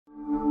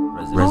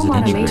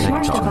residential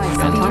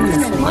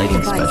technology,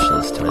 lighting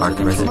specialist,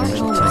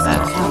 residential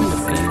tech.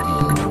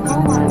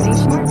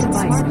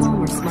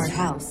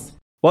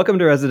 Welcome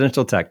to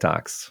Residential Tech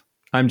Talks.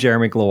 I'm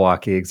Jeremy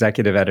Glowacki,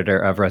 executive editor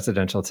of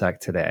Residential Tech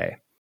Today.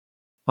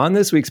 On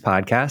this week's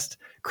podcast,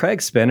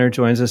 Craig Spinner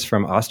joins us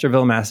from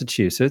Osterville,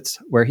 Massachusetts,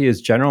 where he is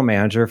general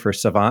manager for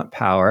Savant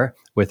Power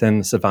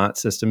within Savant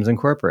Systems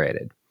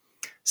Incorporated.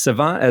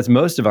 Savant, as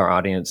most of our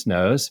audience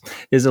knows,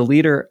 is a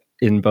leader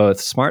in both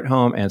smart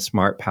home and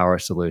smart power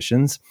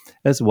solutions,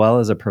 as well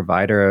as a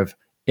provider of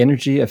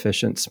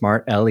energy-efficient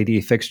smart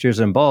LED fixtures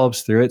and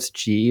bulbs through its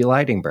GE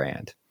lighting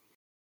brand.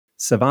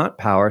 Savant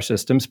Power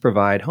Systems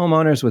provide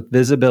homeowners with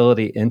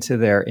visibility into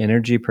their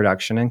energy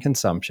production and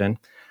consumption,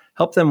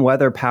 help them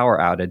weather power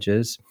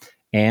outages,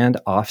 and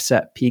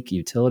offset peak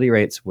utility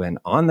rates when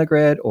on the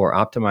grid or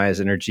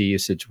optimize energy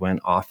usage when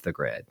off the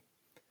grid.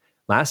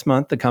 Last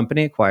month, the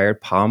company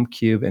acquired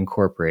PalmCube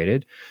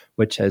Incorporated,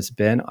 which has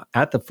been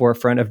at the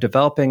forefront of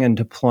developing and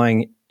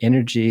deploying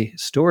energy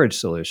storage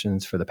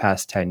solutions for the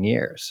past 10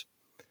 years.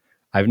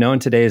 I've known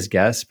today's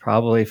guest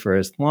probably for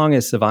as long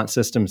as Savant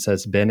Systems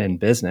has been in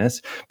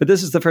business, but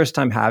this is the first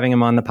time having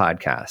him on the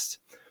podcast.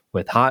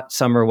 With hot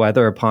summer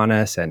weather upon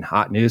us and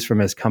hot news from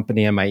his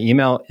company in my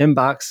email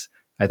inbox,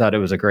 I thought it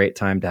was a great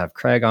time to have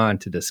Craig on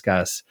to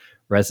discuss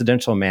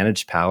residential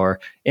managed power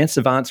and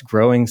Savant's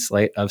growing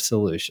slate of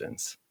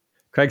solutions.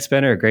 Craig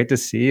Spinner, great to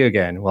see you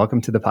again.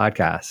 Welcome to the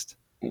podcast.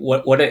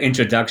 What an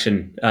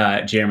introduction,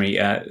 Jeremy.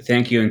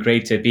 Thank you and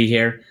great to be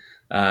here.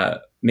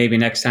 Maybe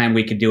next time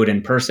we could do it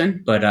in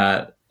person, but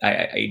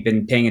I've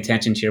been paying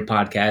attention to your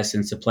podcast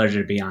and it's a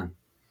pleasure to be on.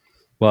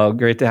 Well,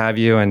 great to have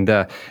you. And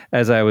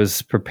as I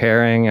was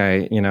preparing,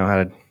 I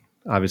had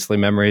obviously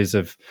memories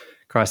of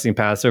crossing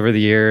paths over the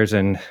years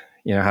and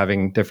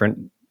having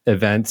different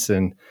events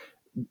and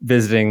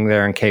visiting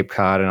there in Cape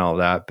Cod and all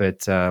that.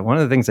 But one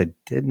of the things I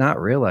did not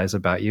realize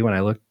about you when I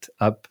looked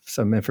up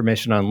some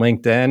information on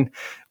LinkedIn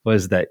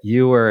was that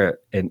you were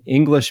an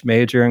English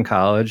major in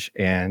college.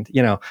 And,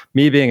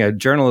 me being a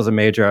journalism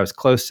major, I was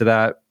close to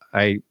that.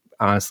 I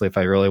honestly, if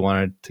I really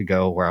wanted to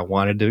go where I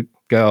wanted to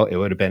go, it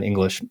would have been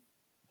English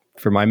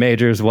for my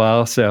major as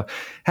well. So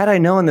had I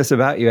known this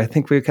about you, I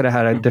think we could have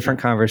had a different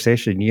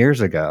conversation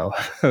years ago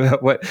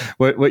about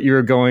what you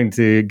were going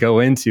to go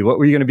into. What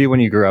were you going to be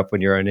when you grew up,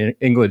 when you were an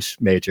English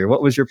major?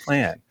 What was your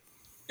plan?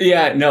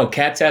 Yeah, no,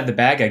 cat's out of the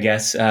bag, I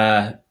guess.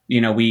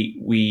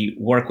 We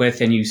work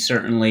with, and you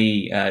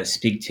certainly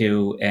speak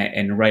to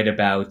and write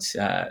about,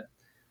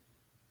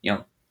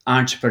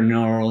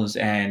 entrepreneurs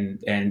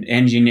and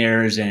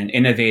engineers and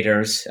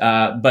innovators.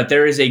 But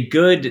there is a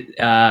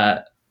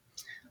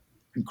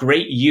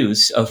great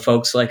use of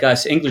folks like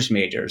us, English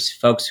majors,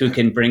 folks who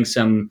can bring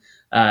some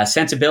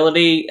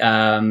sensibility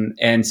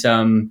and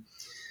some,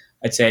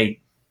 I'd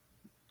say,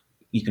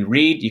 you can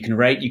read, you can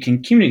write, you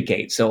can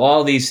communicate. So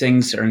all these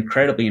things are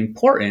incredibly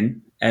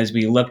important as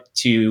we look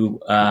to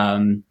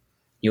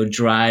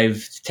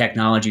drive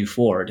technology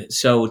forward.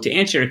 So to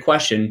answer your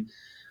question,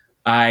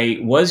 I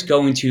was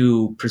going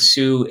to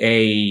pursue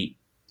a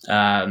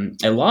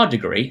law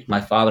degree. My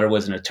father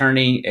was an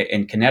attorney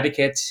in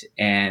Connecticut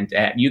and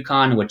at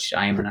UConn, which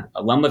I am an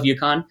alum of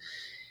UConn.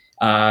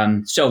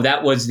 So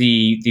that was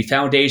the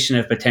foundation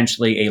of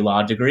potentially a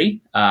law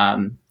degree.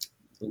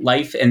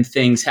 Life and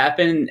things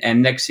happen,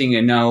 and next thing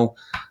you know,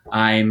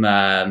 I'm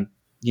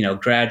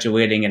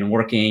graduating and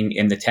working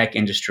in the tech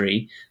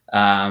industry.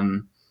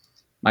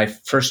 My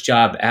first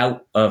job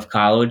out of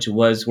college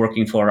was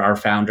working for our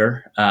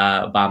founder,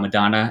 Bob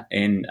Madonna,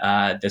 in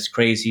this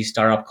crazy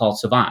startup called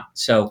Savant.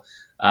 So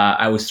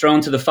I was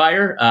thrown to the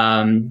fire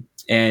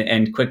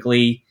and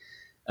quickly,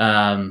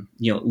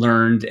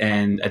 learned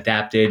and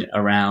adapted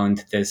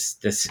around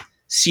this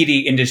CD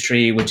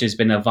industry, which has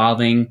been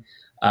evolving,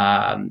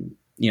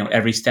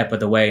 every step of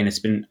the way. And it's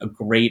been a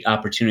great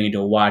opportunity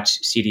to watch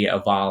CD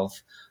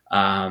evolve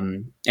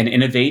and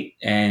innovate.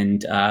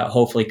 And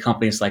hopefully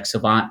companies like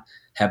Savant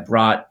have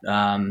brought,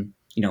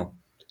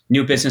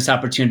 new business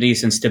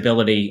opportunities and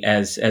stability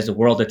as the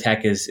world of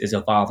tech is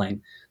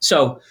evolving.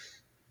 So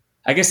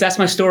I guess that's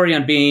my story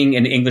on being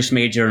an English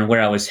major and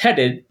where I was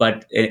headed.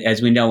 But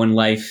as we know in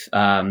life,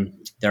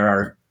 there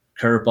are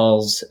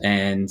curveballs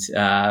and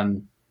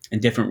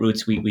different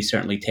routes we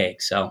certainly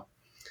take. So,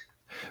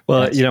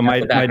 well,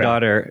 my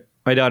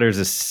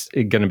daughter's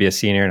going to be a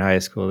senior in high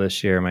school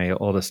this year, my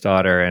oldest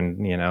daughter,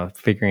 and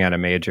figuring out a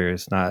major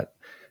is not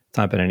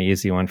been an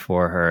easy one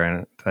for her,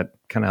 and that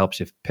kind of helps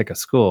you pick a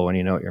school when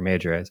you know what your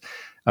major is.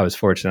 I was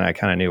fortunate; I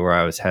kind of knew where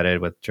I was headed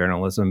with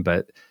journalism,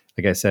 but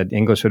like I said,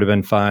 English would have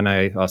been fun.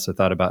 I also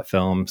thought about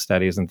film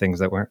studies and things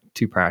that weren't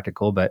too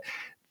practical, but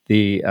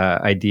the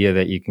idea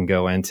that you can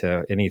go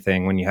into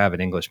anything when you have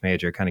an English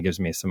major kind of gives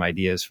me some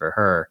ideas for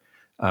her.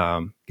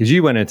 Because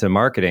you went into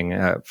marketing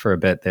for a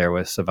bit there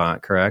with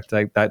Savant, correct?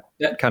 Like that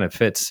kind of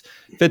fits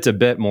a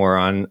bit more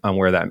on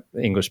where that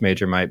English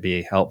major might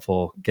be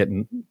helpful,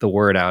 getting the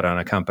word out on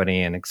a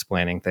company and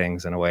explaining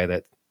things in a way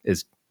that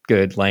is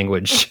good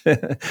language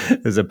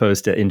as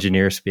opposed to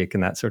engineer speak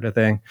and that sort of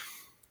thing.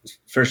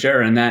 For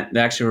sure. And that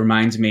actually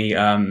reminds me,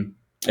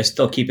 I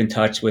still keep in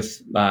touch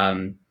with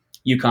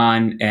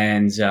UConn,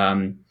 and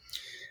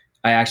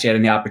I actually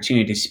had the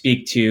opportunity to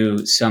speak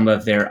to some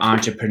of their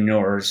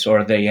entrepreneurs,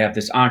 or they have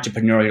this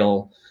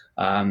entrepreneurial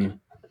kind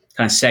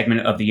of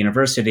segment of the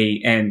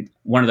university. And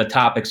one of the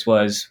topics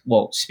was,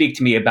 well, speak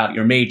to me about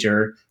your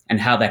major and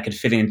how that could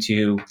fit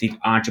into the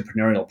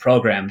entrepreneurial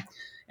program.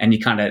 And you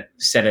kind of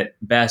said it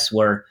best,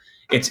 where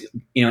it's,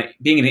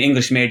 being an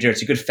English major,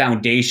 it's a good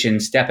foundation,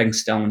 stepping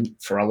stone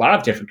for a lot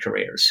of different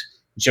careers: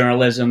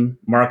 journalism,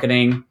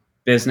 marketing,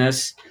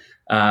 business.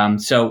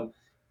 So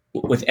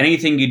with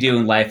anything you do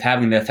in life,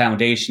 having the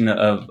foundation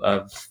of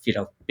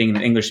being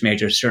an English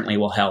major certainly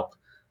will help.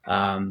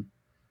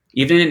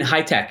 Even in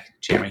high tech,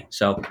 Jeremy.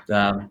 So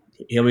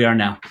here we are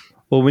now.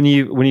 Well, when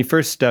you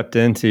first stepped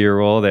into your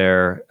role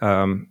there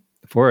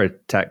for a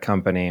tech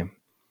company,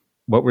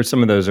 what were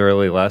some of those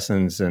early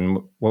lessons, and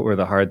what were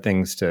the hard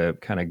things to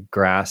kind of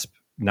grasp,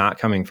 not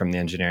coming from the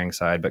engineering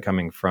side, but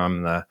coming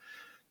from the,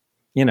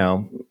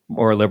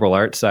 more liberal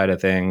arts side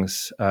of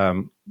things?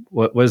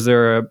 What was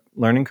there a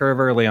learning curve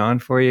early on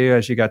for you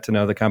as you got to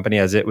know the company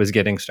as it was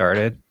getting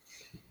started?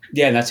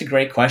 Yeah, that's a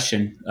great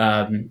question.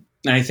 And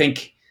I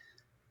think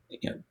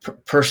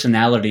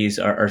personalities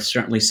are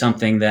certainly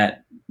something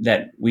that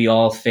we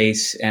all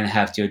face and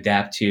have to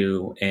adapt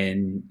to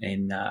in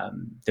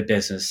the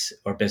business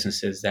or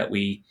businesses that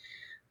we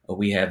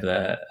have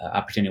the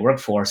opportunity to work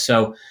for.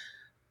 So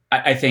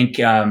I think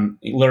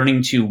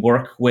learning to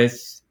work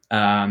with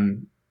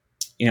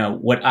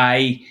what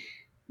I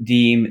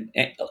deem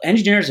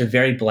engineers are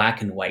very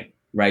black and white,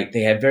 right?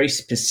 They have very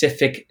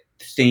specific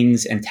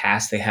things and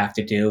tasks they have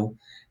to do,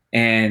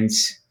 and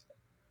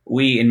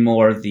we, in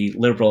more the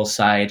liberal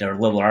side or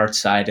liberal arts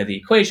side of the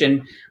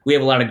equation, we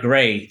have a lot of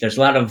gray. There's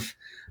a lot of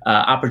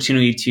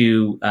opportunity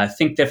to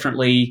think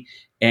differently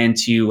and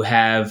to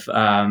have,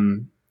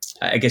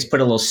 I guess, put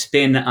a little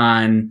spin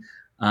on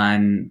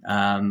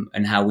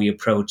how we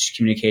approach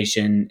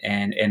communication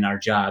and our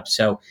job.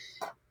 So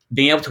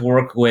being able to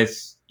work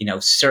with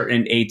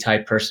certain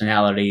A-type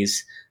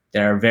personalities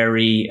that are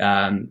very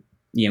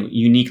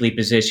uniquely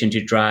positioned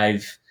to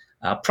drive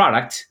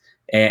product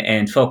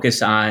and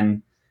focus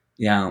on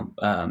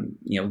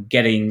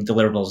getting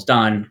deliverables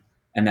done,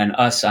 and then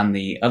us on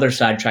the other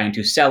side trying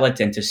to sell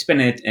it and to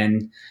spin it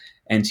and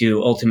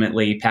to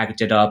ultimately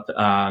package it up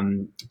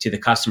to the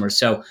customers.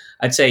 So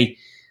I'd say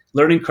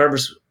learning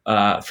curves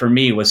for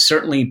me was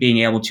certainly being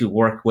able to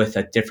work with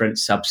a different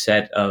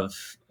subset of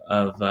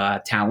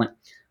talent,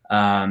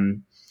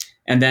 and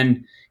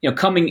then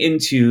coming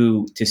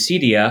into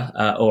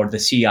CEDIA or the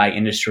CI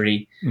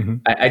industry, mm-hmm.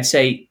 I'd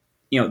say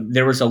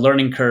there was a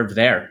learning curve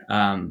there.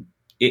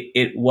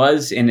 It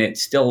was, and it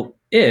still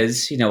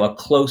is, a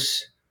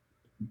close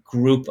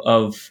group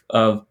of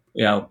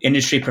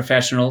industry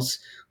professionals,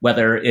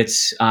 whether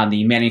it's on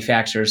the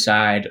manufacturer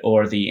side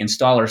or the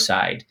installer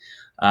side.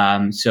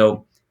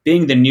 So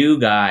being the new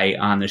guy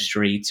on the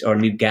streets or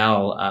new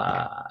gal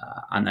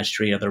on the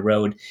street or the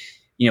road,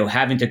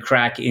 having to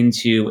crack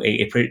into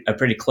a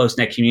pretty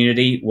close-knit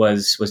community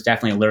was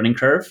definitely a learning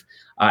curve.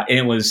 And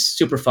it was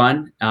super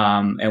fun.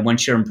 And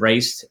once you're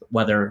embraced,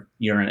 whether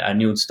you're a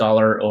new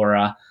installer or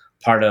a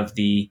part of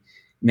the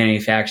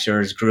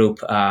manufacturer's group,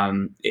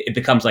 it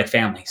becomes like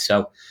family.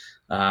 So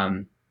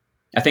I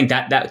think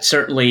that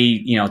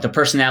certainly, the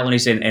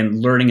personalities and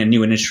learning a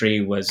new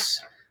industry was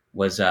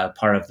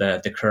part of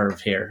the curve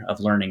here of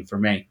learning for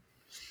me.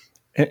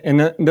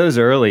 In those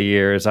early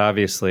years,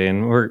 obviously,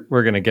 and we're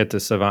going to get to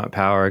Savant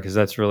Power because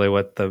that's really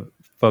what the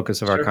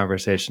focus of our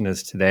conversation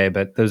is today.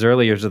 But those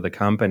early years of the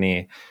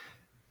company,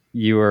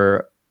 you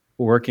were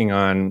working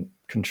on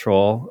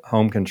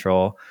home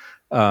control.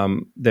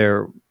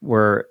 There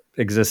were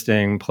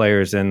existing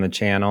players in the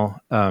channel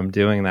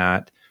doing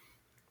that.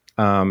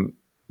 The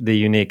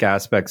unique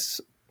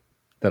aspects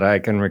that I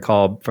can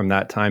recall from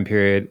that time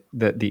period,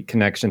 that the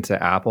connection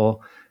to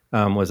Apple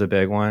was a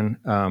big one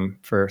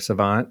for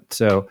Savant.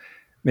 So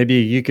maybe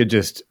you could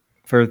just,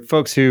 for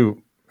folks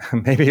who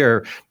maybe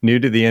are new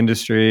to the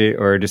industry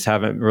or just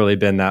haven't really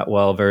been that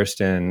well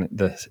versed in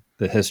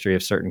the history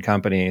of certain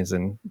companies,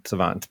 and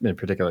Savant in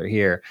particular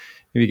here,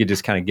 maybe you could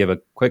just kind of give a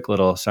quick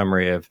little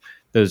summary of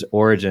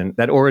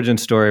that origin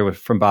story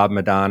from Bob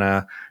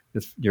Madonna,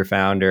 your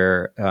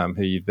founder,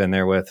 who you've been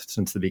there with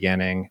since the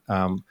beginning,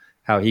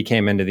 how he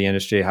came into the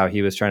industry, how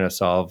he was trying to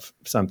solve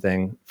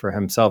something for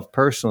himself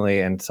personally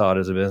and saw it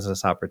as a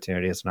business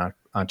opportunity as an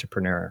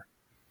entrepreneur.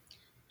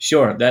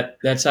 Sure.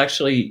 That's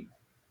actually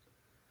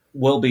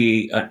will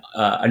be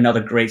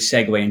another great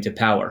segue into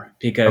power,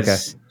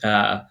 because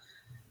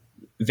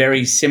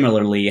very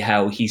similarly,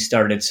 how he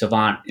started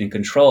Savant in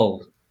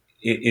Control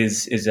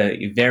is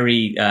a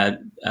very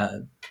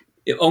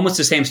almost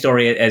the same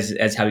story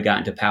as how he got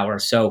into power.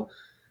 So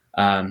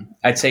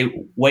I'd say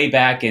way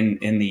back in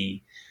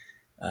the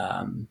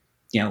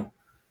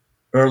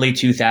early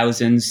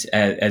 2000s,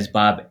 as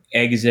Bob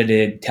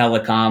exited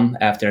telecom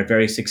after a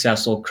very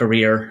successful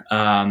career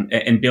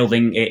and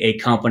building a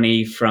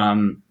company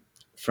from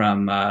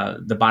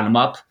the bottom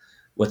up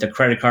with a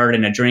credit card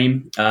and a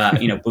dream,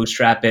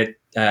 bootstrap it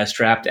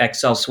strapped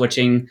XL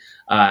switching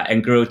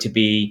and grew to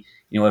be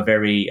a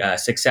very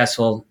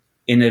successful,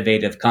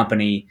 innovative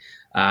company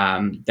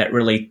that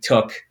really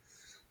took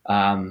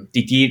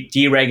the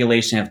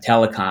deregulation of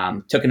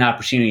telecom, took an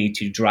opportunity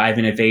to drive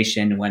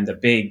innovation when the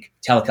big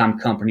telecom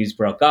companies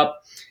broke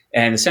up,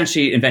 and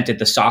essentially invented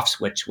the soft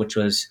switch, which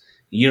was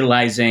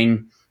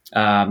utilizing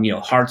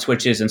hard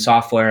switches and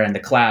software and the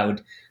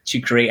cloud to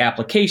create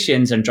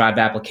applications and drive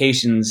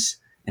applications.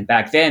 And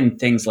back then,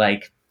 things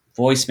like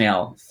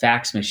voicemail,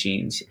 fax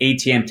machines,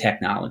 ATM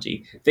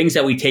technology, things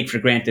that we take for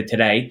granted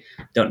today.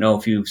 Don't know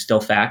if you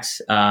still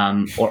fax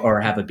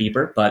or have a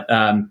beeper, but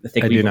I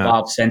think we've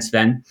evolved since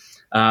then.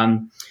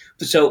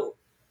 So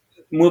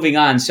moving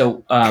on.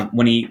 So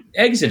when he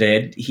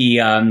exited, he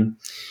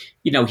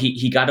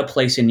got a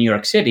place in New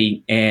York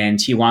City, and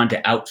he wanted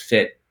to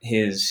outfit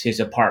his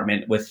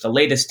apartment with the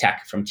latest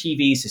tech, from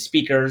TVs to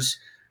speakers,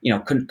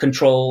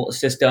 control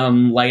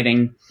system,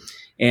 lighting.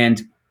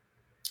 And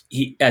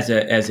he, as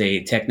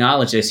a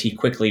technologist, he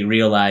quickly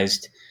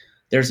realized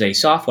there's a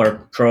software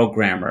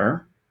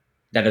programmer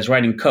that is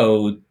writing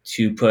code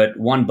to put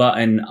one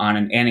button on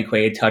an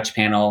antiquated touch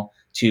panel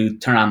to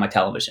turn on my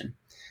television.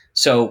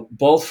 So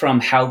both from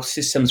how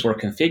systems were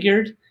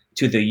configured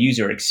to the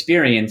user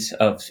experience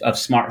of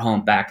smart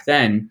home back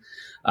then,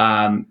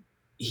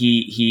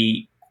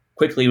 he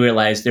quickly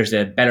realized there's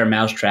a better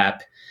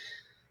mousetrap.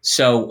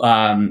 So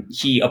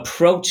he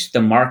approached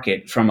the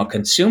market from a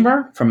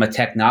consumer, from a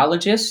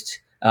technologist,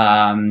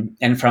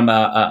 and from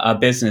a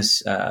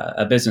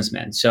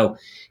businessman. So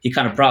he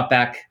kind of brought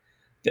back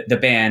the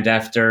band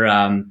after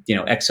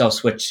XL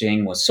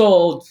switching was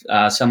sold.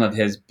 Some of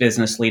his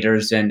business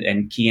leaders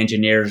and key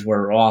engineers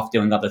were off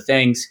doing other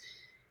things.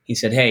 He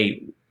said,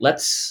 "Hey,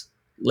 let's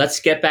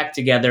get back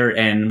together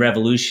and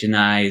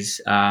revolutionize,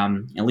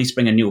 at least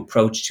bring a new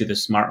approach to the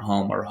smart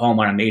home, or home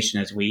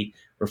automation as we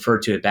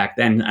referred to it back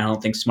then." I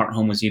don't think smart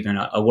home was even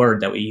a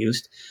word that we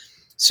used.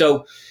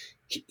 So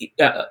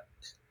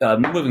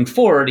moving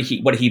forward,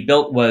 what he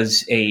built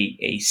was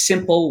a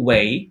simple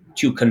way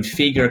to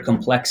configure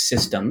complex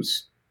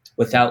systems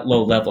without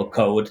low-level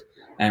code,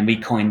 and we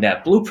coined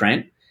that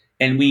Blueprint.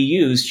 And we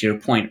used, to your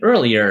point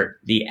earlier,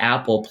 the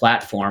Apple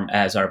platform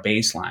as our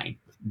baseline,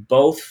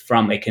 both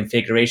from a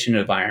configuration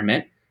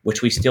environment,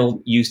 which we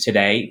still use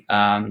today.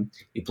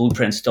 The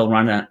Blueprints still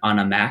run on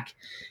a Mac,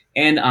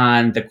 and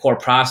on the core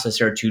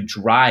processor to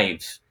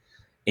drive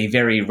a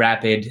very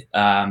rapid,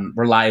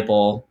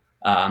 reliable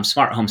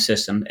smart home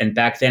system. And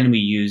back then we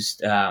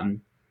used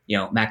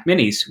Mac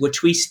Minis,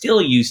 which we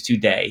still use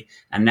today.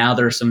 And now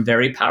there are some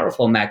very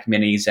powerful Mac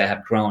Minis that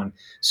have grown.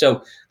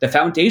 So the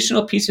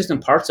foundational pieces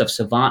and parts of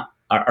Savant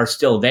are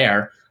still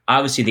there.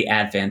 Obviously, the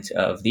advent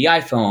of the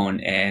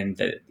iPhone and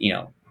the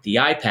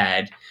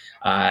iPad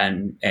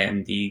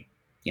and the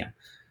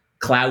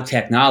cloud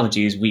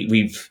technologies,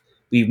 we've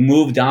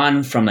moved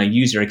on from a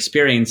user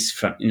experience.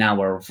 From now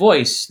we're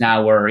voice.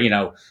 Now we're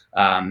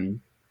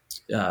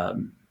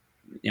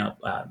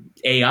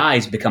AI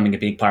is becoming a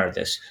big part of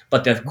this.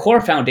 But the core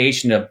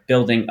foundation of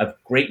building a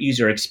great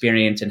user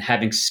experience and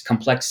having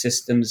complex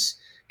systems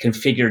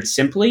configured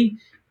simply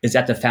is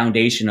at the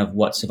foundation of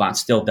what Savant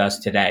still does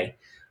today.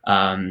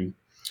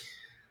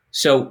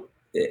 So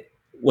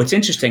what's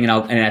interesting, and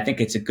I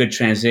think it's a good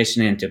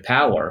transition into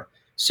power.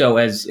 So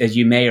as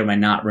you may or may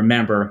not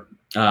remember,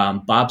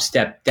 Bob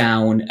stepped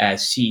down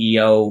as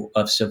CEO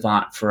of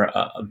Savant for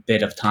a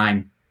bit of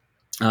time.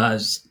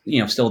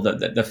 Still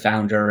the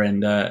founder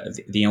and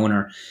the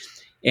owner,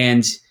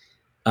 and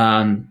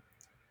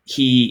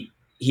he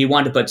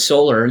wanted to put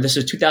solar. This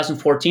is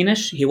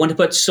 2014ish. He wanted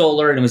to put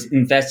solar and was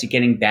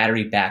investigating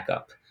battery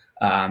backup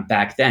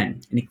back then.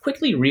 And he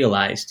quickly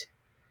realized,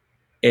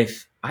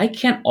 if I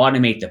can't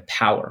automate the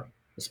power,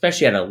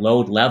 especially at a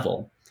load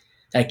level,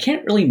 I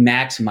can't really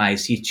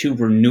maximize these two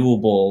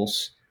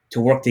renewables to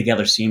work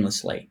together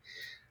seamlessly.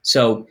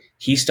 So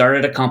he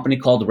started a company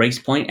called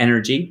RacePoint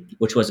Energy,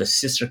 which was a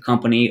sister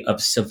company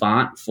of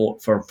Savant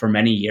for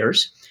many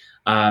years.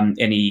 And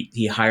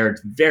he hired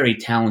very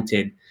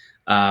talented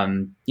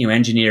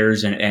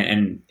engineers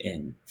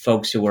and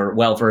folks who were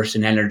well-versed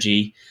in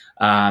energy,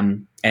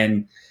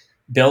 and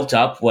built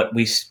up what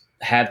we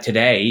have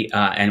today.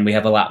 And we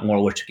have a lot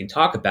more which we can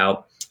talk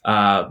about.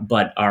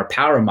 But our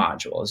power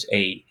module is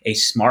a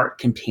smart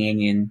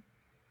companion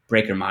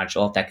breaker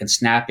module that can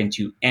snap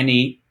into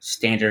any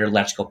standard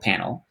electrical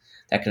panel,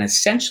 that can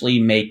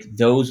essentially make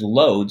those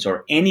loads,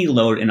 or any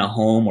load in a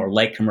home or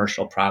light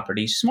commercial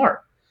property,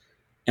 smart.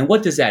 And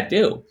what does that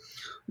do?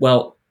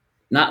 Well,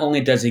 not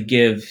only does it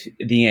give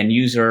the end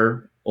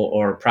user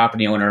or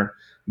property owner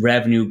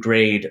revenue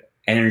grade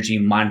energy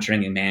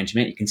monitoring and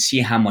management, you can see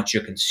how much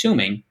you're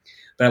consuming,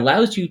 but it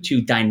allows you to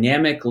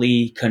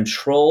dynamically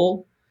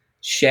control,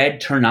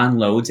 shed, turn on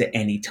loads at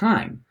any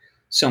time.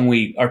 So when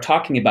we are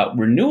talking about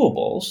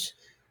renewables,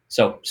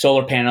 so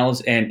solar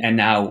panels and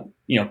now,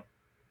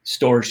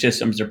 storage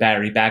systems or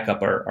battery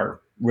backup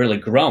are really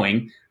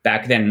growing.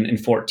 Back then in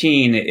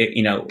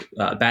 14,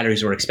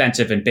 batteries were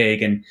expensive and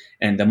big,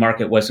 and the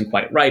market wasn't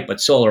quite right, but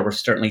solar was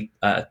certainly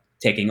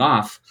taking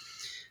off.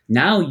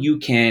 Now you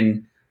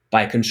can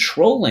by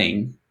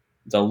controlling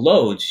the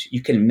loads,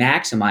 you can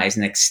maximize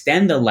and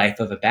extend the life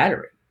of a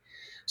battery.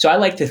 So I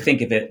like to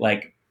think of it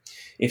like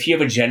if you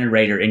have a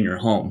generator in your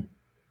home,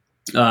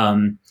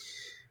 the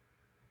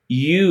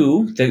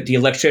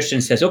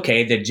electrician says,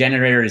 okay, the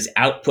generator is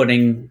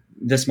outputting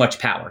this much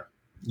power.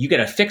 You get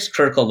a fixed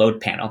critical load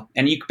panel,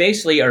 and you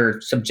basically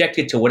are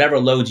subjected to whatever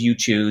loads you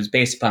choose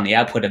based upon the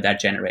output of that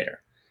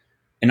generator.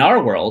 In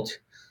our world,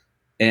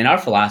 and our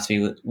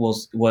philosophy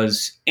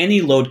was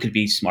any load could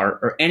be smart,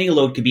 or any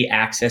load could be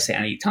accessed at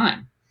any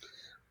time.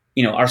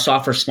 Our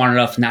software is smart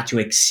enough not to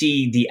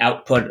exceed the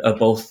output of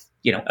both,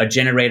 a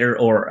generator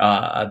or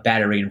a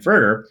battery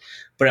inverter,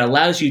 but it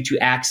allows you to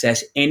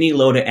access any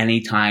load at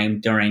any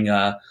time during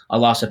a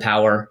loss of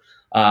power,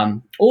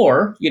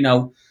 or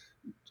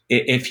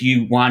if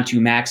you want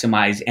to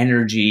maximize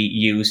energy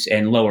use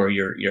and lower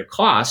your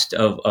cost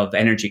of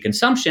energy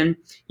consumption,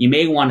 you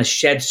may want to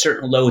shed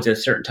certain loads at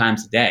certain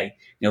times of day.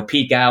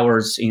 Peak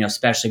hours,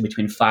 especially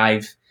between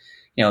 5,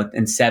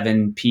 and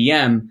 7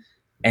 p.m.,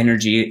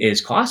 energy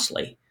is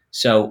costly.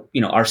 So,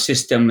 our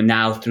system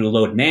now through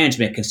load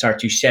management can start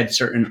to shed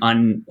certain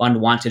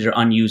unwanted or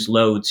unused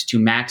loads to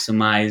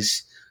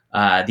maximize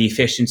the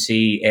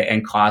efficiency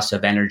and cost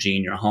of energy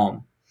in your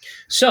home.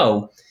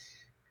 So,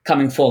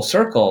 coming full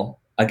circle,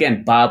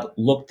 again, Bob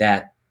looked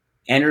at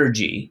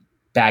energy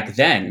back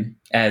then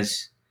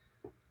as,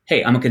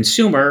 hey, I'm a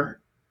consumer,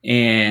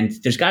 and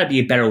there's got to be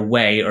a better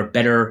way or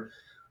better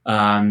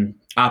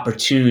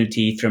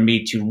opportunity for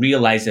me to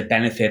realize the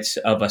benefits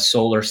of a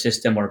solar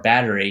system or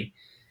battery.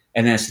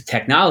 And then as a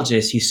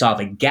technologist, he saw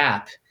the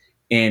gap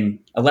in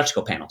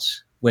electrical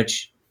panels,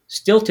 which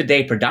still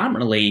today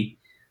predominantly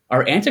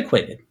are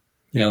antiquated.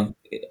 I'm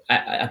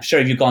sure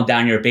if you've gone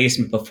down your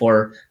basement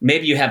before,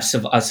 maybe you have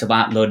a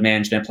Savant load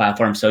management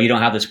platform, so you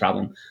don't have this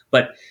problem.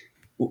 But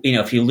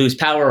if you lose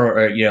power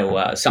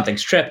or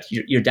something's tripped,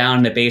 you're down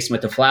in the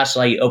basement with the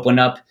flashlight. You open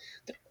up,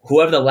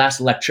 whoever the last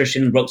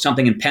electrician wrote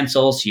something in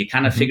pencil, so you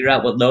kind of figure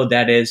out what load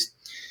that is.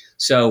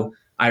 So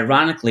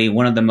ironically,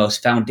 one of the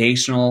most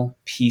foundational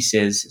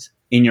pieces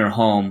in your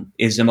home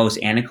is the most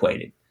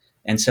antiquated.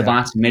 And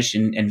Savant's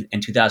mission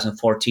in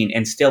 2014,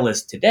 and still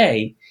is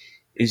today,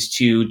 is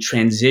to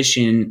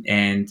transition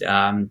and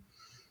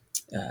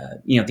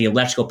the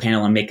electrical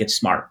panel and make it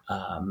smart,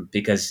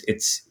 because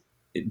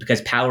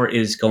power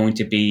is going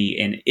to be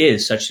and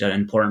is such an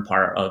important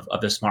part of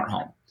the smart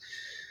home.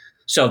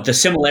 So the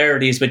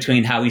similarities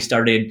between how we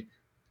started,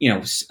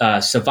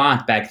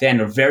 Savant back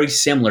then are very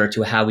similar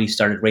to how we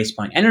started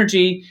RacePoint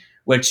Energy,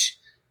 which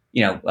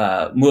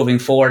moving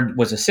forward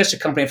was a sister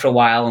company for a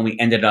while, and we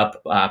ended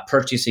up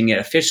purchasing it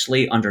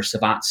officially under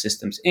Savant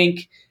Systems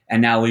Inc.,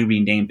 and now we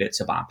renamed it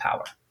Savant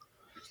Power.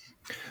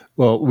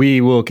 Well,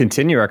 we will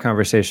continue our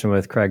conversation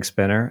with Craig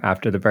Spinner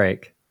after the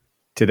break.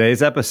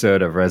 Today's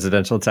episode of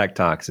Residential Tech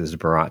Talks is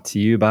brought to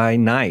you by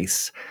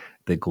NICE,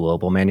 the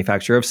global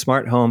manufacturer of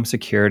smart home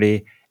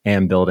security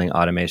and building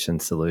automation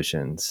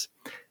solutions.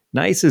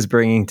 NICE is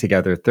bringing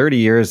together 30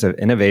 years of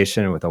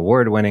innovation with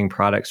award-winning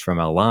products from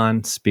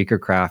Elan,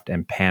 Speakercraft,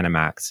 and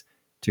Panamax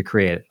to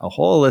create a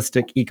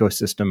holistic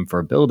ecosystem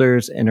for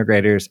builders,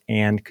 integrators,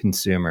 and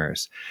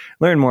consumers.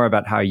 Learn more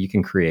about how you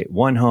can create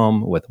one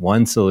home with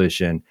one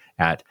solution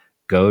at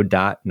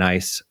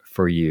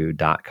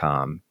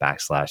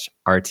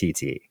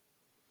go.niceforyou.com/RTT.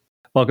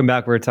 Welcome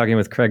back. We're talking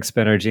with Craig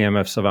Spinner, GM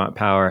of Savant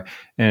Power.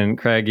 And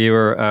Craig, you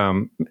were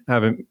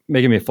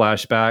making me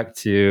flashback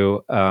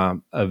to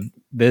a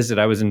visit.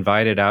 I was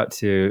invited out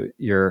to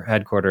your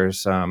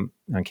headquarters on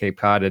Cape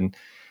Cod and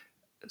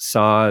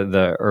saw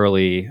the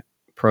early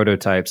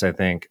prototypes, I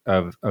think,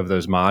 of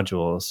those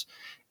modules.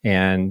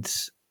 And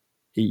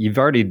you've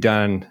already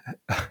done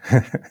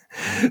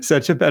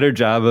such a better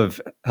job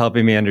of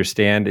helping me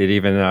understand it,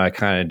 even though I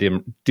kind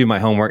of do my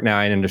homework now.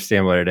 I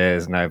understand what it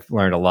is, and I've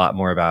learned a lot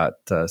more about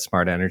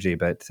smart energy.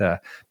 But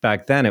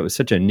back then, it was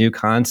such a new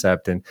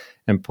concept, and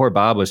poor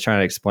Bob was trying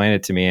to explain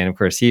it to me. And of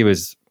course, he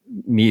was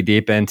knee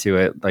deep into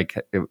it,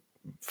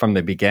 from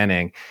the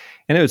beginning.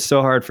 And it was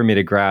so hard for me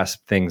to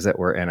grasp things that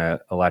were in an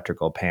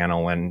electrical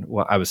panel when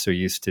I was so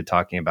used to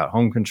talking about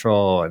home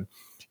control and,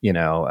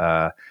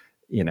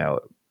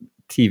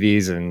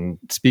 TVs and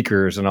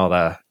speakers and all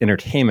the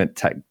entertainment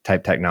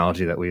type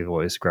technology that we've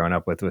always grown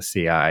up with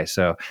CI.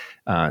 So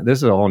this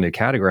is a whole new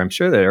category. I'm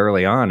sure that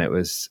early on it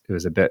was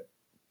a bit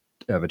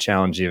of a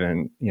challenge,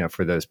 even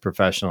for those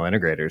professional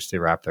integrators to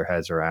wrap their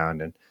heads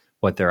around and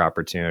what their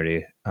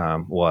opportunity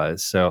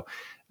was. So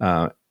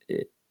I'm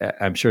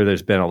sure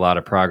there's been a lot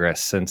of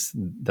progress since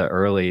the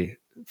early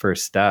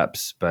first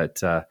steps. But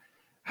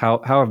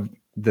how have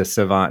the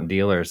Savant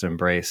dealers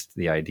embraced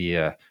the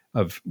idea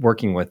of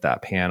working with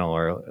that panel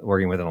or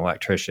working with an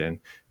electrician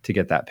to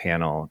get that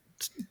panel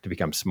to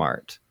become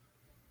smart?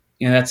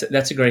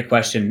 That's a great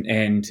question.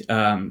 And,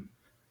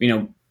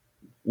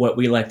 what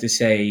we like to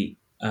say,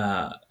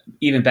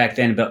 even back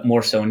then, but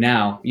more so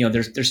now,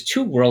 there's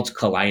two worlds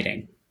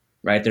colliding,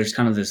 right? There's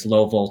kind of this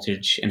low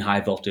voltage and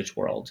high voltage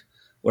world.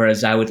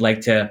 Whereas I would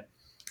like to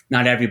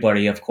not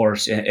everybody, of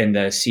course, in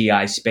the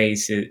CI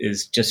space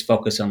is just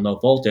focused on low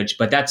voltage,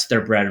 but that's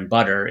their bread and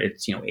butter.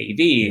 It's AV,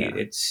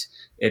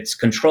 it's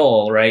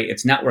control, right?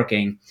 It's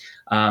networking,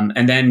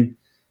 and then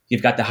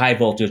you've got the high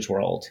voltage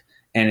world.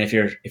 And if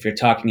you're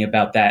talking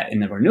about that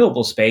in the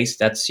renewable space,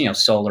 that's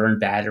solar and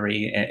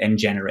battery and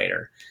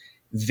generator.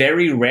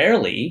 Very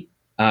rarely,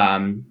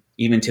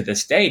 even to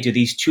this day, do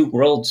these two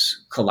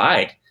worlds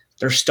collide.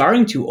 They're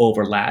starting to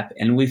overlap,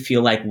 and we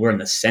feel like we're in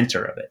the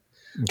center of it.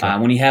 Okay.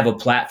 When you have a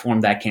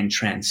platform that can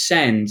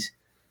transcend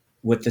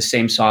with the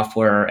same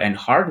software and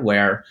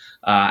hardware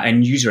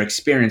and user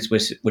experience,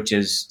 which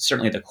is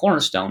certainly the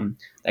cornerstone,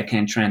 that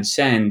can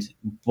transcend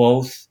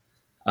both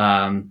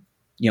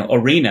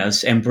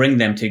arenas and bring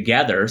them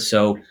together.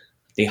 So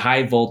the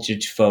high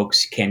voltage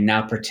folks can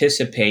now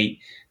participate,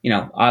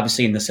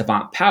 obviously in the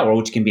Savant Power,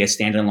 which can be a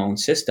standalone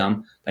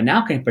system, but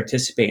now can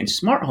participate in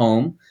smart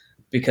home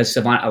because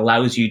Savant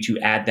allows you to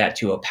add that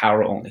to a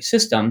power only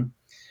system.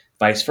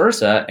 Vice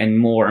versa, and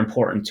more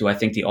important to, I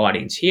think, the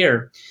audience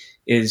here,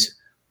 is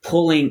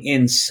pulling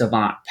in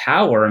Savant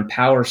Power and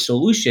power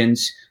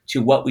solutions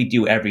to what we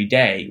do every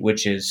day,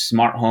 which is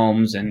smart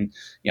homes and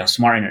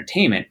smart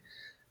entertainment.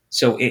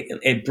 So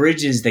it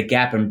bridges the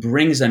gap and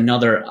brings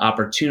another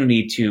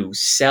opportunity to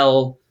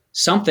sell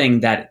something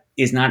that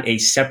is not a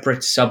separate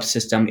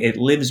subsystem. It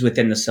lives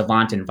within the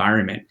Savant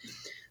environment.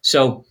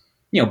 So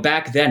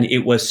back then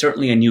it was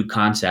certainly a new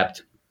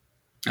concept.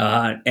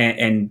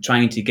 And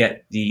trying to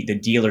get the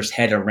dealer's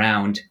head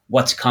around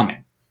what's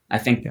coming. I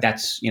think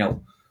that's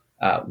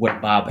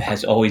what Bob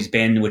has always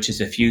been, which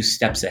is a few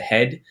steps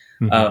ahead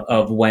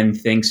of when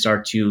things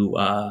start to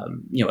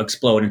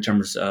explode in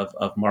terms of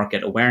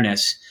market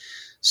awareness.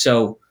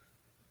 So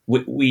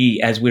we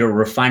as we were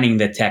refining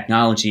the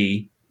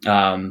technology,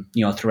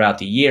 throughout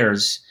the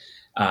years,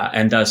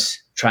 and thus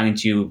trying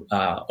to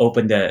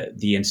open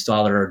the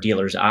installer or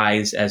dealer's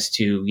eyes as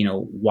to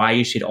why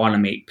you should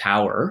automate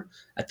power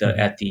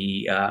at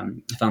the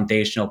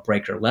foundational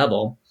breaker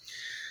level.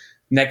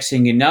 Next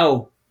thing you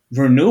know,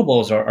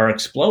 renewables are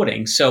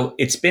exploding. So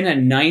it's been a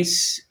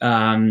nice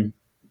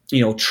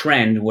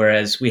trend.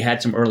 Whereas we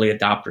had some early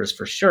adopters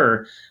for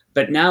sure,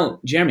 but now,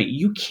 Jeremy,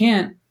 you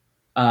can't.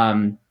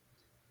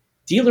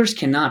 Dealers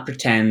cannot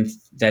pretend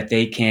that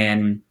they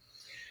can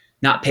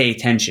not pay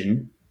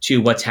attention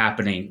to what's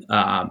happening,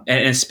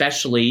 and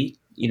especially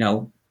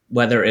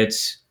whether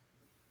it's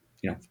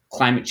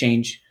climate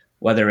change,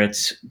 whether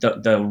it's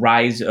the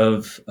rise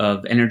of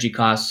energy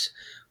costs,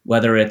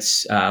 whether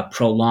it's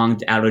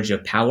prolonged outage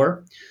of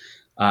power,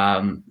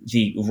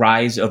 the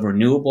rise of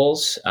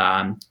renewables.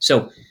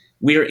 So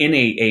we're in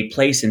a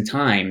place in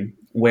time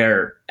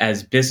where,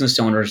 as business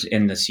owners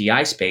in the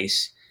CI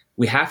space,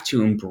 we have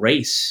to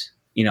embrace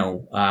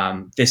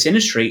this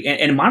industry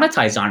and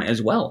monetize on it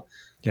as well.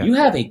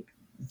 Yeah.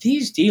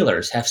 These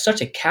dealers have such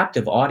a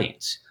captive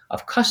audience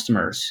of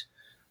customers,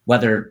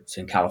 whether it's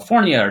in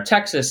California or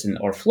Texas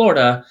or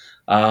Florida,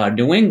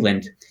 New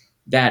England,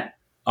 that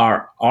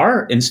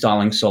are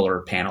installing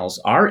solar panels,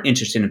 are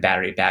interested in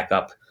battery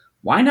backup.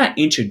 Why not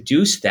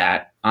introduce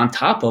that on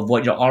top of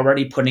what you're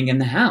already putting in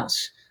the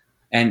house?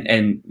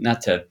 And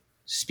not to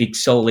speak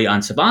solely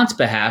on Savant's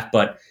behalf,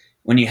 but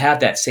when you have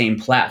that same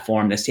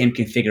platform, the same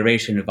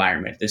configuration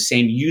environment, the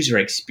same user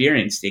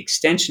experience, the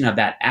extension of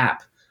that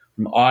app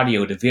from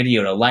audio to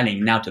video to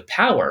lighting, now to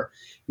power,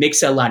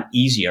 makes it a lot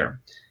easier.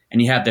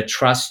 And you have the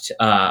trust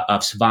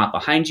of Savant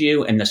behind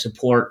you and the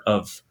support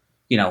of,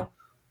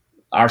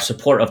 our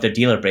support of the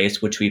dealer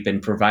base, which we've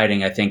been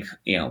providing, I think,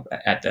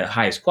 at the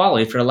highest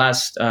quality for the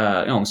last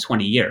almost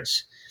 20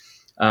 years.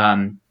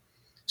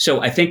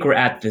 So I think we're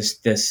at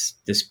this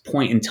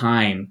point in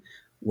time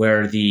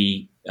where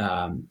the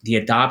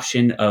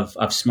adoption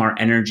of smart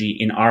energy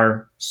in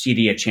our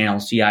CI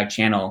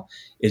channel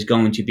is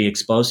going to be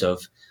explosive.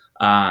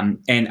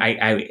 And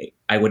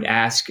I would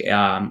ask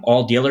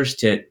all dealers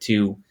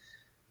to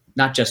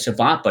not just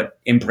Savant, but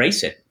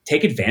embrace it.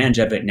 Take advantage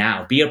of it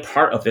now. Be a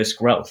part of this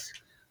growth,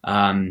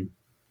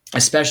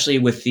 especially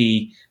with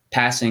the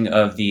passing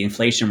of the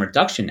Inflation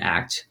Reduction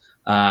Act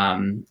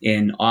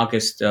in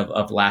August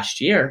of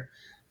last year.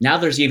 Now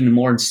there's even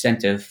more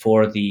incentive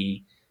for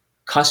the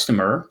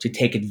customer to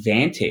take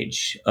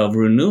advantage of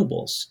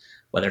renewables,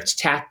 whether it's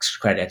tax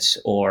credits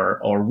or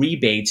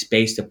rebates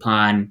based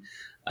upon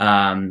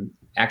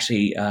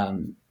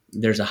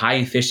there's a high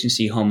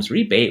efficiency homes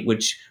rebate,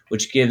 which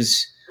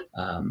gives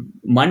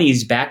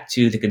monies back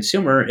to the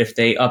consumer if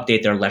they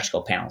update their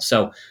electrical panels.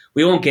 So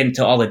we won't get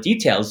into all the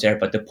details there,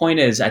 but the point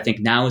is, I think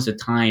now is the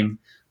time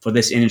for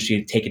this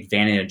industry to take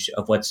advantage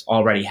of what's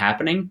already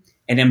happening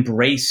and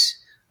embrace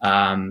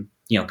kind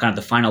of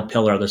the final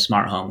pillar of the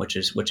smart home, which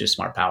is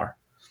smart power.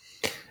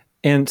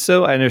 And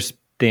so I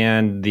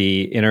understand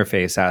the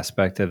interface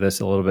aspect of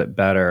this a little bit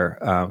better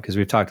because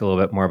we've talked a little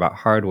bit more about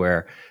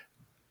hardware.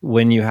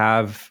 When you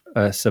have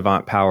a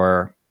Savant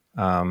Power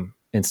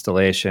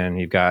installation,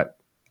 you've got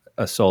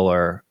a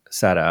solar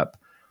setup.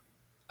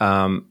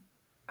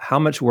 How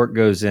much work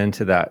goes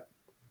into that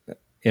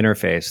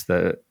interface,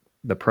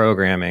 the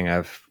programming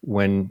of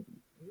when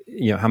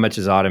how much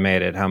is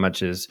automated, how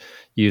much is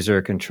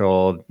user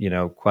controlled,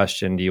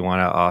 question, do you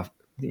want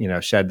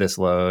to shed this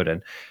load?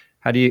 And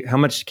how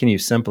much can you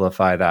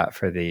simplify that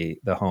for the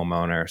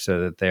homeowner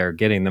so that they're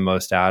getting the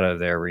most out of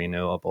their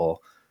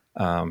renewable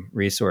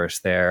resource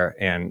there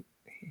and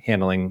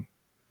handling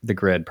the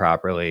grid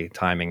properly,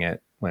 timing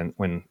it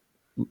when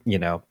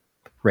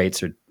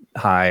rates are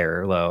high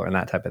or low and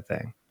that type of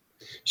thing?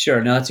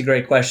 Sure. No, that's a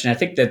great question. I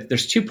think that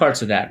there's two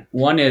parts of that.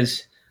 One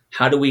is,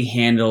 how do we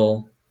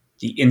handle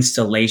the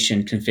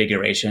installation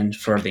configuration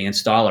for the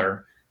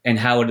installer, and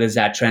how does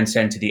that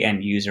transcend to the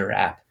end user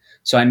app?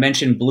 So I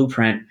mentioned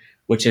Blueprint,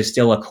 which is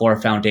still a core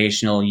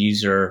foundational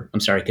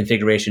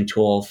configuration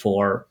tool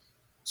for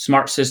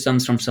smart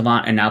systems from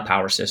Savant and now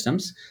power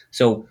systems.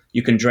 So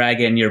you can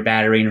drag in your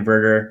battery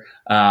inverter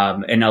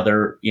and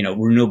other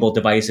renewable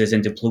devices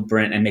into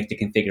Blueprint and make the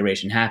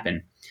configuration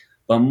happen.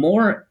 But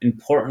more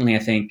importantly, I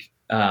think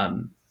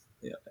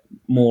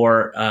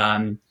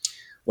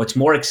what's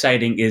more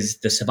exciting is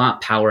the Savant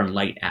Power and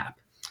Light app.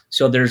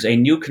 So there's a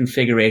new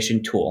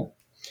configuration tool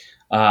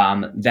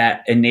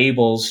that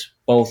enables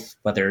both,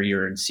 whether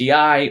you're in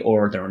CI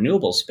or the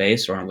renewable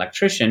space or an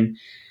electrician,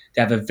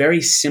 to have a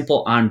very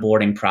simple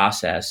onboarding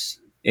process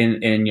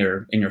in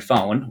your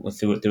phone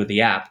through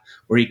the app,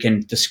 where you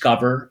can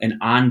discover and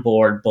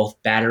onboard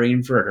both battery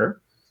inverter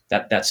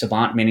that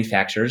Savant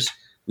manufactures.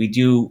 We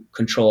do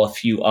control a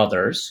few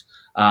others,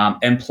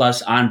 and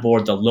plus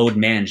onboard the load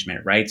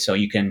management, right? So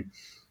you can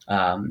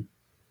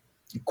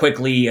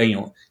quickly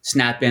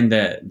snap in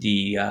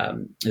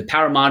the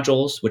power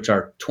modules, which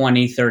are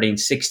 20, 30, and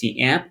 60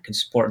 amp, can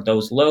support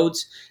those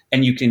loads,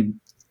 and you can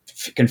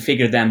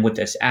configure them with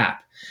this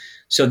app.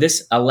 So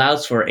this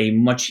allows for a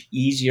much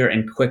easier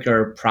and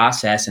quicker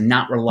process and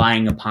not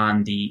relying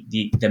upon the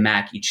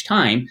Mac each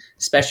time,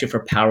 especially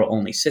for power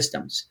only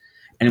systems.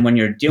 And when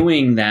you're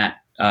doing that,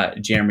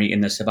 Jeremy,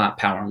 in the Savant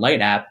Power and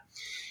Light app,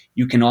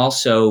 you can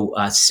also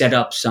set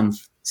up some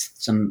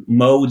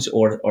modes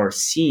or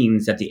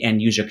scenes that the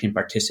end user can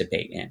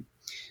participate in.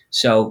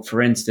 So,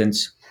 for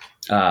instance,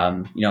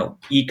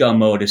 eco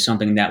mode is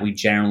something that we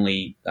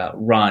generally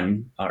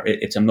run, or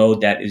it's a mode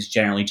that is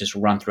generally just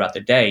run throughout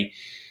the day,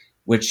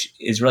 which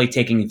is really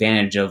taking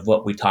advantage of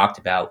what we talked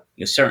about.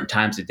 Certain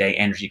times of the day,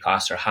 energy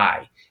costs are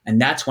high,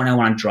 and that's when I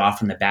want to draw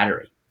from the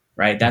battery,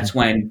 right? That's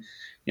when,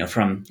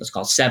 from let's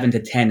call it 7 to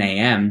 10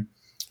 a.m.,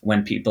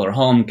 when people are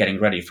home getting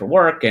ready for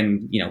work,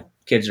 and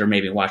kids are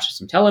maybe watching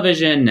some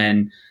television,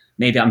 and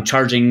maybe I'm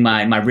charging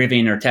my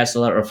Rivian or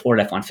Tesla or Ford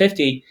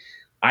F-150.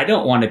 I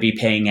don't want to be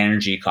paying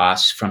energy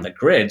costs from the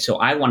grid, so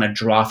I want to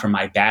draw from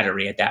my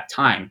battery at that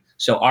time.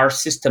 So our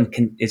system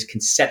can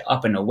set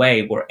up in a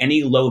way where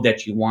any load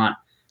that you want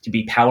to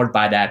be powered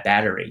by that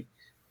battery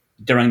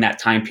during that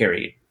time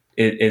period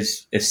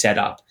is set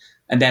up.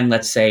 And then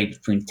let's say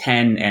between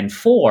 10 and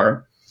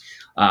 4,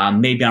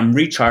 maybe I'm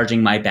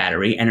recharging my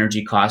battery.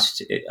 Energy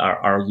costs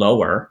are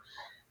lower.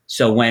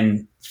 So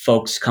when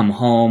folks come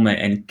home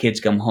and kids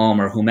come home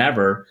or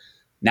whomever,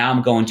 now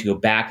I'm going to go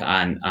back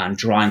on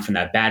drawing from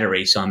that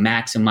battery. So I'm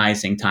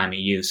maximizing time of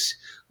use.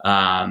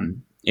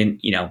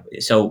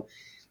 So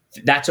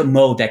that's a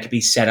mode that could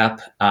be set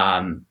up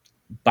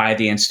by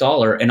the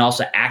installer and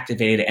also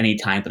activated at any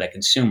time by the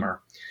consumer.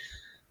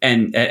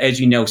 And as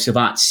you know,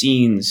 Savant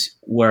scenes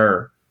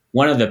were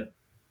one of the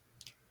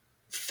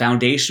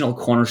foundational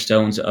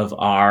cornerstones of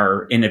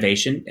our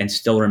innovation and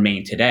still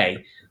remain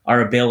today.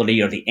 Our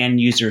ability, or the end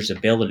user's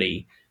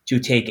ability, to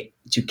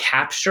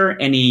capture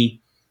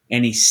any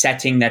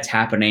setting that's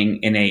happening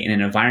in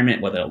an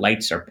environment, whether the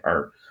lights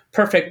are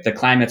perfect, the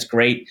climate's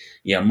great.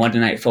 Monday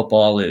Night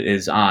Football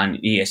is on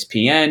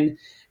ESPN,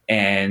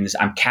 and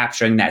I'm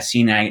capturing that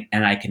scene,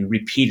 and I can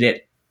repeat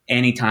it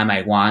anytime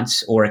I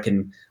want, or it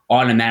can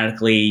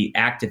automatically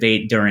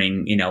activate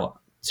during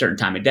certain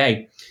time of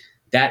day.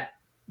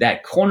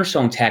 That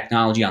cornerstone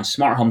technology on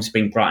smart homes is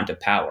being brought into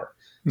power.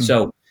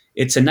 So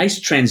it's a nice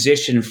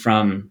transition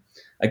from,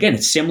 again,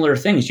 it's similar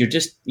things. You're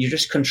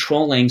just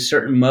controlling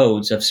certain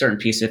modes of certain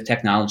pieces of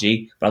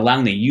technology, but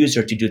allowing the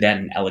user to do that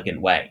in an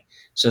elegant way.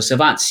 So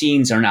Savant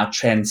scenes are now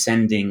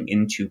transcending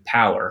into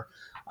power.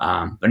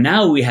 But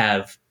now we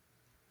have,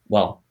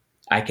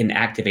 I can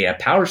activate a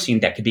power scene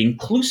that could be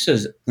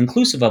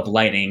inclusive of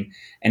lighting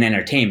and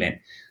entertainment.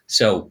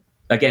 So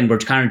again, we're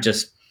kind of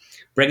just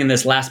bringing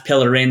this last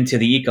pillar into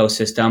the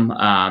ecosystem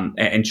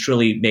and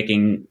truly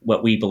making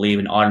what we believe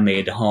an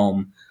automated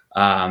home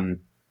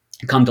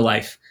come to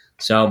life.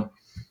 So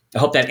I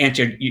hope that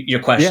answered your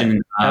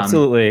question. Yeah,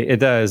 absolutely. It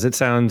does. It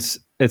sounds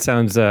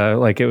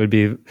like it would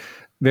be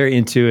very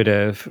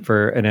intuitive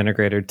for an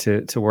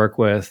integrator to work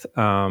with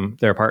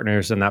their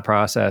partners in that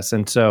process.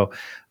 And so,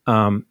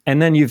 and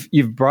then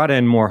you've brought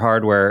in more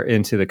hardware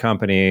into the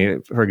company.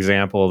 For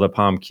example, the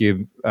Palm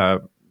Cube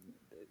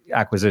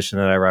acquisition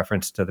that I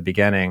referenced at the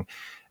beginning.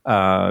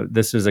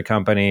 This is a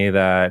company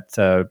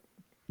that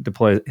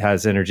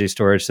has energy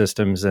storage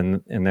systems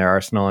in their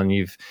arsenal, and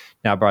you've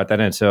now brought that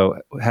in. So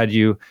had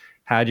you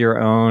had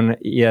your own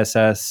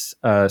ESS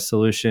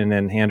solution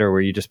in hand, or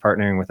were you just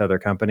partnering with other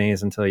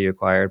companies until you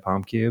acquired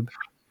Palm Cube?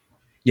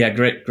 Yeah,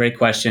 great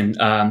question.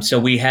 So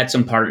we had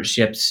some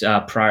partnerships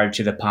prior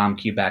to the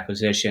PalmCube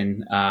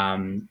acquisition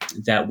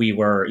that we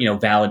were,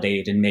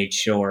 validated and made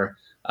sure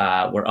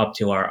we're up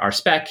to our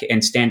spec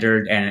and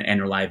standard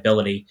and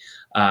reliability.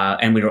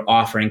 And we were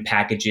offering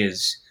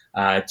packages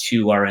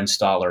to our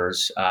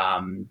installers,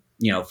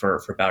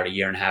 for about a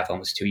year and a half,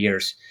 almost 2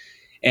 years.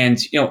 And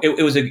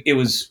it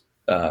was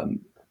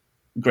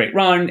great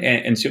run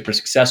and super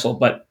successful.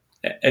 But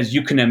as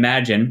you can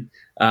imagine,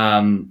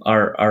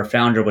 our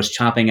founder was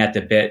chomping at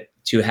the bit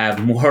to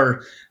have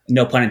more,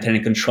 no pun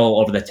intended, control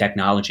over the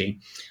technology.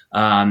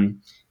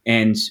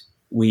 And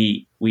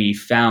we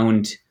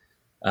found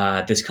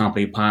this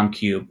company,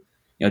 PalmCube.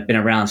 It's been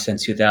around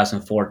since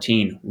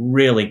 2014.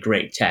 Really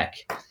great tech,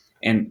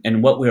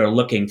 and what we are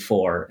looking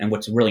for, and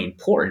what's really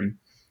important,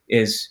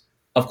 is,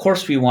 of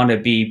course, we want to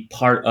be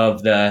part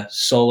of the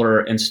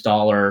solar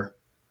installer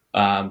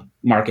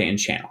market and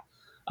channel.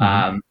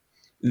 Mm-hmm.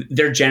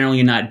 They're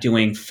generally not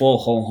doing full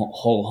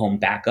whole home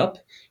backup.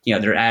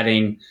 They're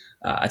adding,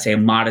 I'd say, a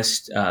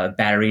modest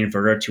battery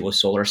inverter to a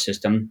solar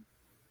system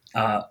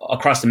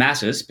across the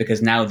masses,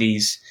 because now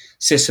these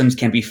systems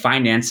can be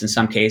financed in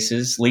some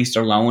cases, leased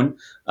or loaned,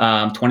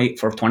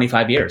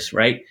 25 years,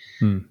 right?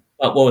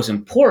 But what was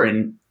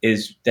important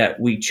is that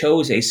we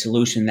chose a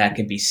solution that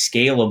can be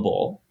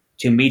scalable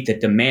to meet the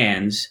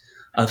demands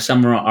of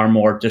some of our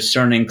more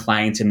discerning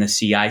clients in the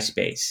CI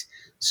space.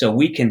 So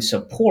we can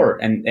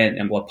support,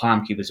 and what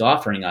PalmCube is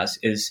offering us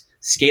is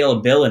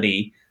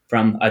scalability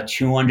from a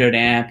 200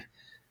 amp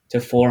to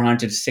 400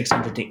 to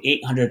 600 to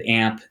 800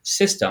 amp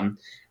system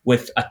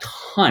with a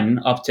ton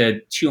up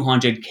to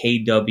 200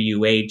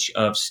 kWh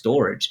of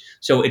storage.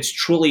 So it's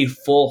truly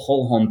full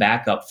whole home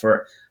backup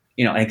for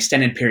an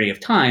extended period of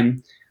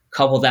time.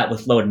 Couple that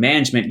with load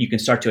management, you can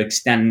start to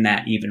extend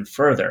that even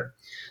further.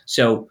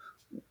 So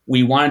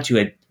we wanted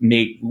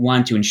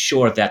to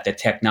ensure that the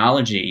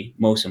technology,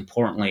 most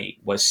importantly,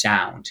 was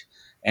sound,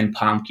 and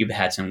PalmCube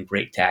had some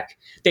great tech.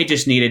 They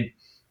just needed,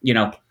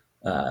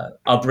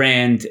 a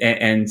brand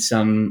and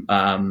some,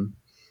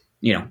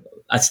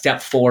 a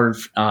step forward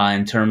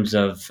in terms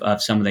of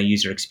some of the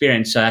user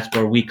experience. So that's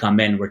where we come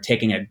in. We're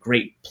taking a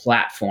great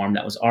platform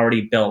that was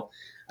already built.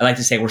 I like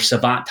to say we're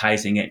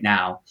savantizing it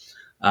now,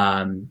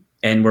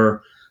 and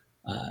we're.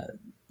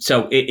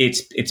 So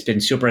it's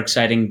been super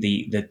exciting.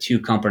 The two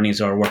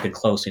companies are working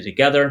closely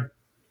together.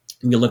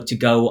 We look to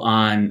go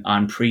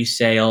on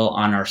pre-sale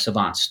on our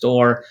Savant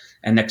store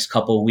in the next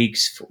couple of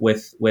weeks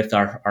with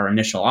our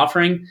initial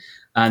offering,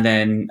 and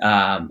then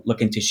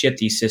looking to ship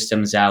these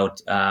systems out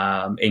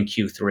in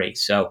Q3.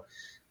 So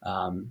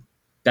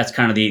that's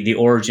kind of the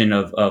origin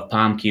of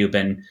PalmCube,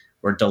 and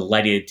we're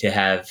delighted to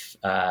have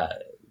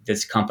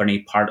this company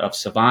part of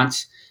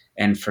Savant,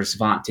 and for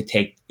Savant to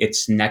take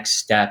its next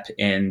step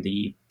in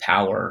the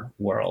power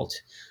world.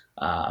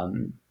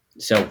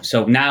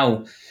 So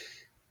now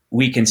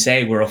we can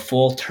say we're a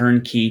full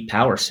turnkey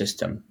power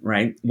system,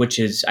 right? Which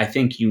is, I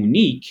think,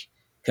 unique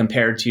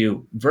compared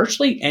to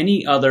virtually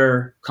any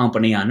other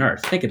company on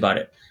earth. Think about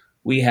it.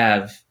 We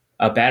have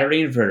a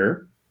battery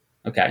inverter.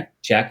 Okay,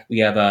 check. We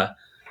have a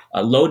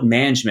load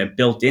management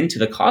built into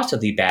the cost of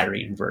the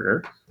battery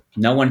inverter.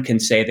 No one can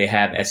say they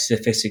have as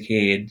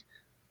sophisticated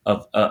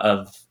of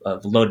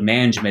load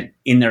management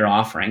in their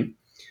offering.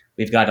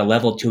 We've got a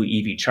level 2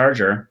 EV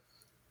charger,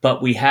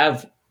 but we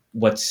have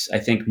what's, I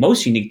think,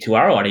 most unique to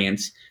our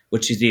audience,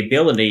 which is the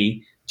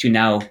ability to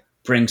now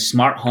bring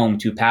smart home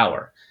to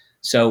power.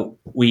 So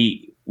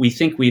we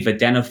think we've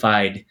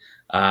identified,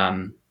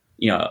 a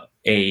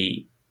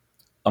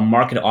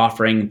market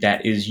offering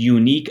that is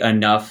unique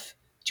enough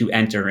to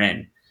enter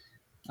in.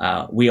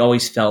 We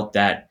always felt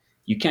that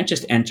you can't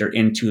just enter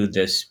into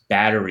this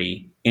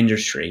battery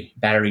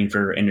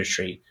inverter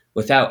industry,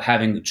 without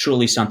having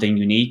truly something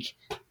unique,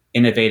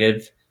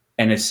 innovative,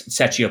 and it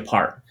sets you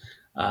apart.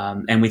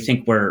 And we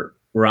think we're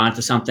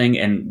onto something,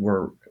 and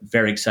we're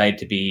very excited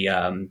to be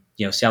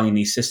selling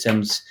these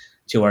systems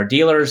to our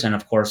dealers, and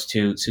of course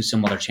to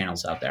some other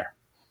channels out there.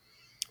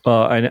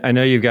 Well, I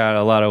know you've got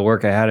a lot of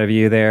work ahead of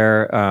you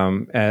there.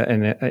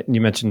 And you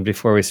mentioned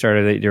before we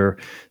started that you're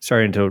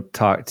starting to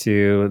talk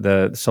to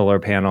the solar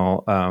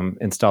panel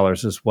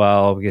installers as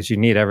well, because you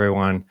need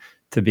everyone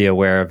to be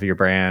aware of your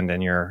brand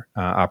and your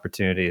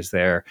opportunities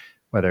there,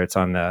 whether it's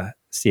on the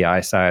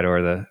CI side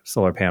or the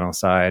solar panel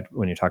side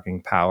when you're talking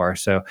power.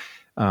 So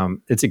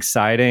it's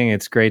exciting.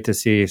 It's great to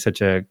see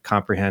such a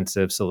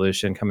comprehensive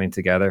solution coming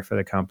together for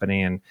the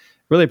company, and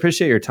really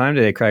appreciate your time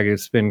today, Craig.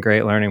 It's been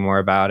great learning more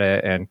about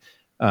it, and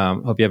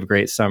hope you have a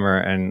great summer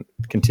and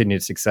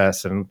continued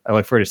success. And I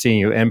look forward to seeing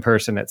you in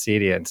person at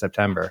CEDIA in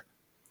September.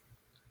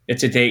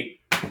 It's a date.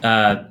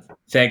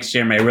 Thanks,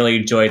 Jeremy. I really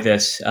enjoyed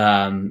this.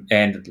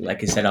 And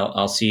like I said,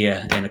 I'll see you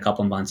in a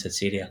couple months at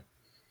CEDIA.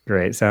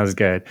 Great. Sounds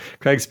good.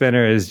 Craig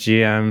Spinner is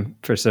GM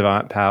for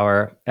Savant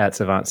Power at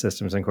Savant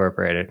Systems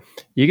Incorporated.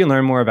 You can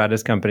learn more about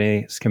his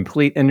company's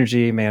complete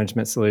energy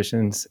management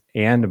solutions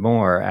and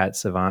more at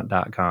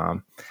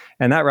savant.com.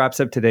 And that wraps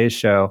up today's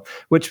show,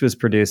 which was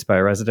produced by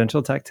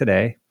Residential Tech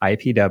Today,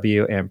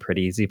 IPW, and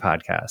Pretty Easy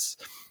Podcasts.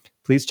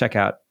 Please check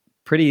out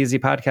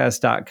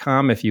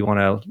prettyeasypodcast.com if you want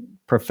a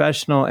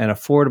professional and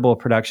affordable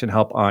production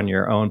help on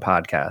your own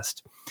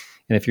podcast.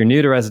 And if you're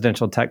new to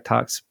Residential Tech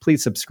Talks,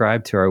 please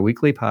subscribe to our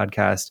weekly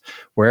podcast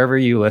wherever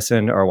you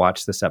listen or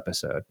watch this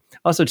episode.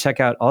 Also, check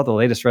out all the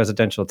latest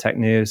residential tech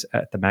news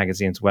at the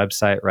magazine's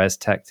website,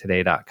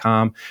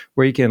 restechtoday.com,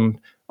 where you can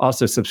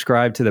also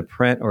subscribe to the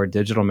print or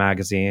digital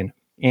magazine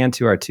and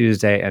to our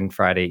Tuesday and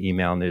Friday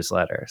email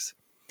newsletters.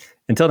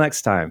 Until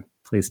next time,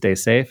 please stay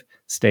safe,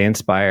 stay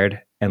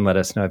inspired, and let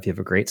us know if you have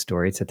a great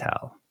story to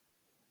tell.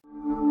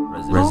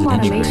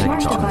 Residential Tech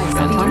Talk,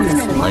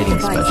 autonomous lighting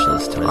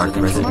specialist to Arc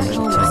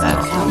Residential Tech.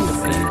 Home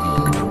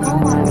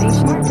automation,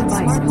 smart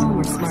device, home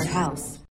or smart house.